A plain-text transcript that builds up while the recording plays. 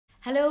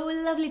Hello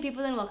lovely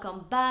people and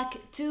welcome back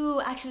to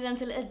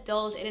Accidental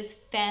Adult. It is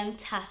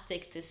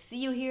fantastic to see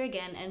you here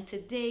again, and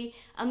today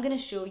I'm gonna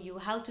show you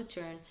how to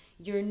turn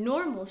your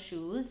normal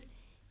shoes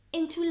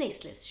into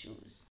laceless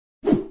shoes.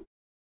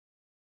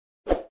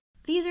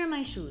 These are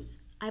my shoes.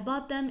 I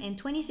bought them in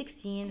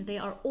 2016. They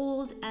are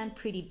old and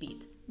pretty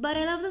beat, but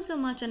I love them so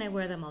much and I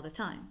wear them all the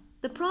time.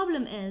 The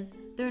problem is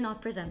they're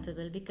not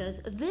presentable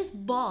because this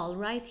ball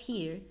right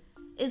here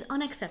is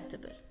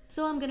unacceptable.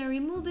 So I'm gonna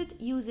remove it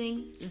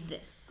using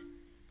this.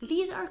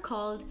 These are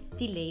called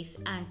the lace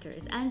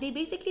anchors, and they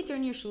basically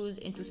turn your shoes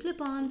into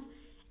slip-ons,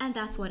 and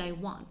that's what I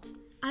want.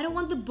 I don't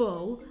want the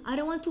bow, I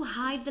don't want to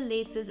hide the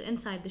laces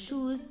inside the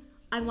shoes,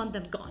 I want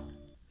them gone.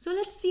 So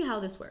let's see how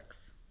this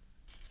works.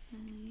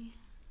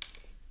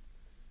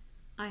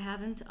 I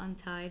haven't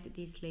untied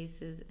these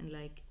laces in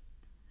like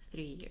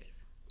 3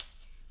 years.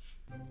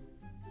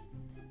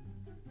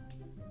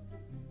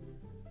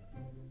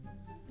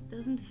 It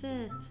doesn't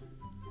fit.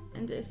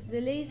 And if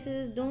the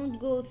laces don't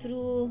go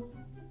through,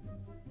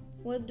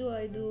 what do?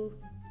 I don't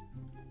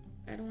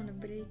want to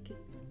break it.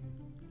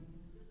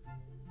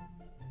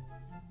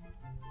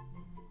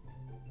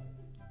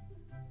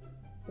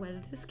 Well,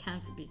 this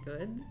can't be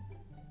good.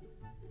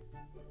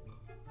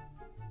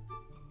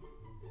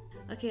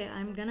 Okay,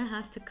 I'm gonna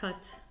have to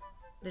cut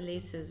the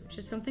laces, which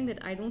is something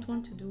that I don't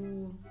want to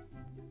do.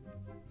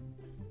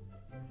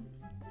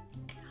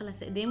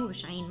 خلاص ايديمو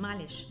بشعين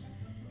معلش.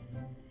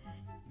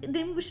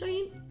 ايديمو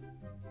بشعين.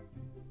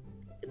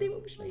 ايديمو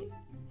بشعين.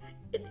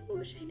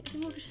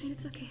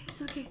 It's okay,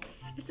 it's okay,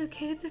 it's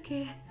okay, it's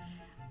okay,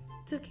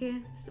 it's okay.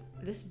 So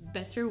this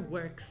better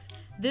works.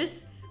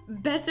 This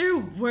better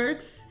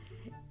works.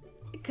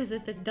 Because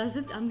if it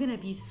doesn't, I'm gonna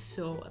be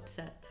so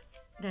upset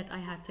that I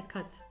had to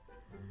cut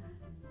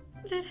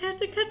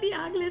the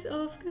aglet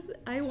off, because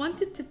I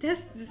wanted to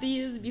test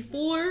these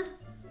before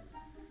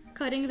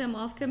cutting them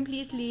off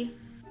completely.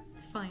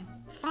 It's fine.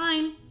 It's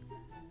fine.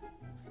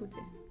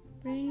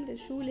 Bring the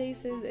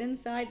shoelaces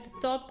inside the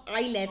top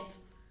eyelet.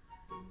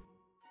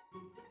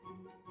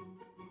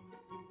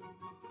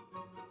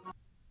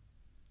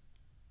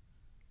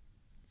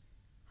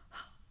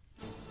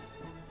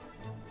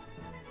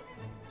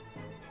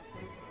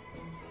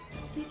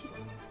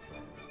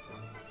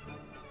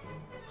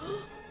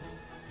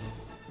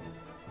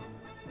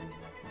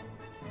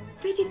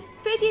 Fit it!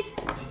 Fit it!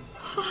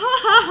 Ha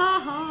ha ha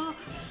ha!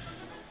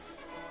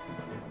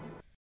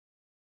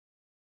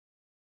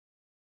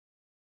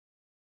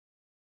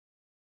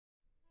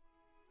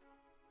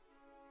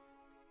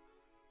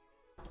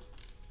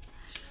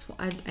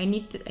 I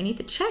need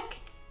to check.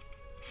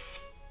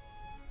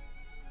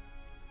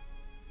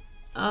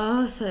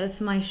 Oh, so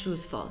it's my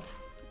shoes' fault.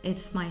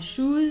 It's my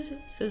shoes'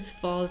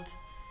 fault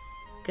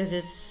because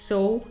it's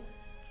so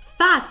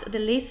fat. The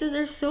laces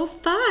are so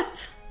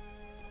fat.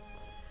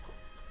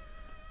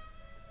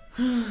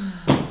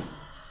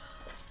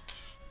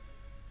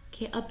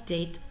 Okay,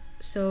 update.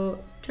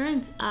 So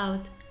turns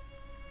out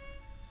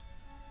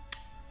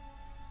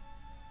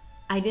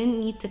I didn't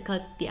need to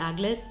cut the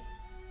aglet.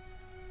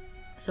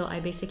 So I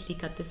basically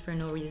cut this for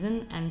no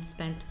reason and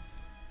spent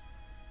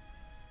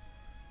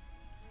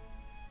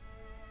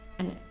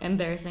an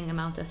embarrassing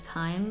amount of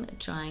time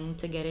trying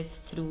to get it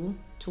through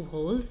 2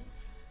 holes.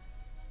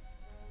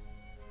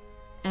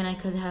 And I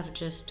could have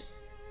just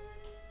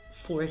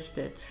forced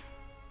it.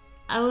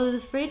 I was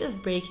afraid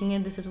of breaking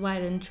it. This is why I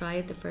didn't try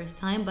it the first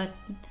time, but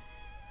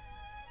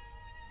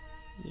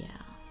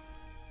yeah.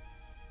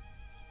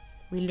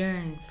 We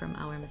learn from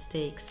our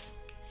mistakes.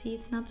 See,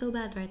 it's not so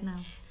bad right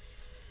now.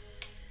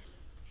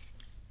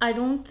 I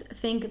don't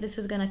think this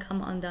is gonna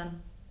come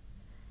undone.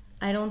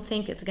 I don't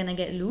think it's gonna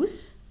get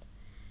loose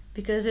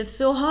because it's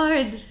so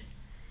hard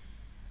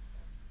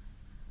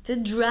to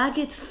drag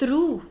it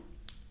through.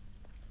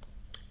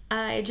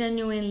 I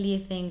genuinely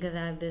think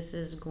that this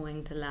is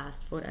going to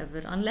last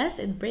forever unless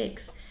it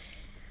breaks.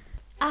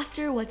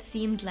 After what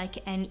seemed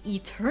like an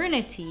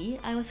eternity,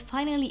 I was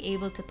finally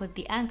able to put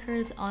the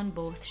anchors on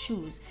both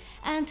shoes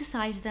and to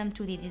size them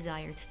to the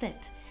desired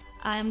fit.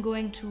 I am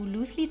going to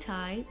loosely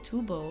tie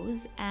 2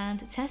 bows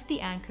and test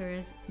the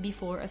anchors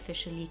before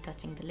officially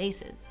cutting the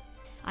laces.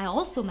 I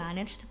also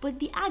managed to put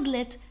the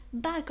aglet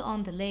back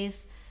on the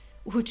lace,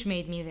 which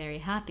made me very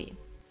happy.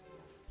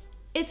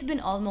 It's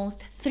been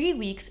almost 3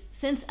 weeks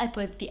since I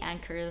put the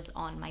anchors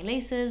on my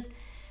laces,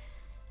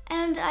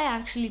 and I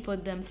actually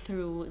put them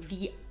through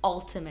the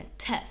ultimate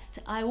test.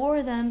 I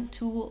wore them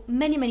to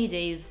many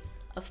days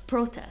of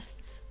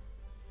protests.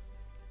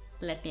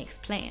 Let me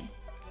explain.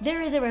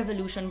 There is a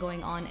revolution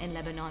going on in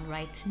Lebanon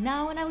right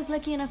now, and I was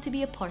lucky enough to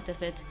be a part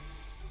of it.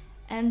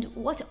 And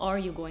what are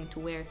you going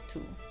to wear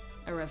to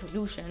a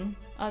revolution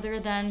other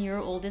than your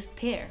oldest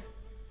pair?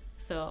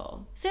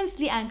 So, since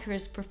the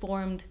anchors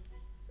performed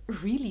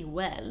really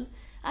well,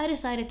 I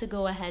decided to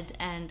go ahead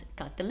and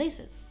cut the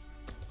laces.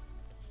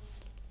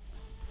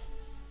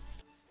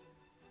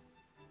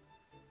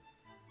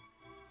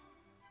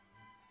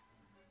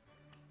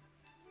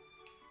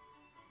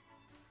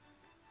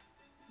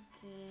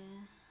 Okay.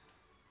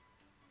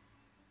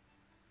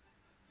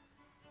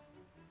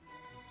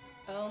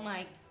 Oh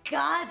my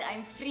god,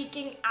 I'm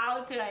freaking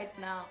out right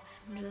now.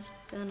 I'm just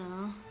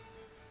gonna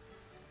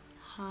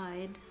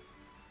hide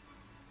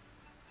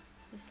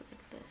just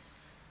like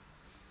this.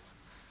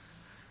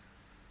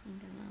 I'm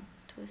gonna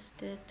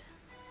twist it.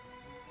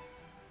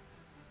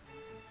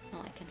 No,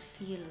 I can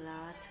feel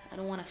that. I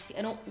don't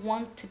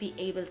want to be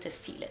able to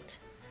feel it.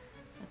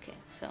 Okay,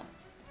 so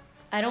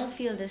I don't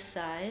feel this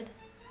side.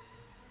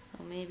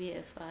 So maybe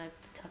if I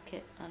tuck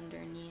it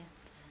underneath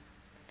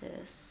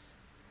this,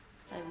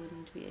 I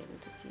wouldn't be able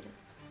to feel it.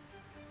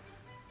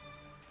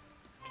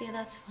 Okay,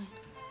 that's fine.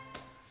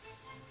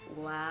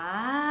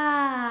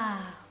 Wow,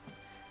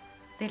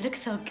 they look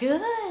so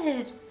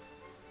good.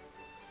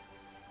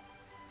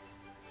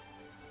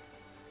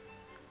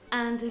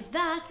 And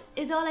that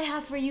is all I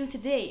have for you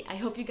today. I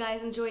hope you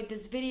guys enjoyed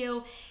this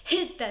video.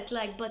 Hit that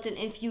like button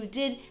if you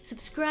did.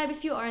 Subscribe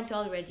if you aren't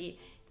already.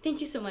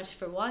 Thank you so much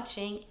for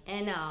watching,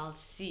 and I'll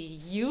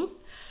see you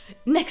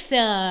next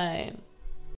time.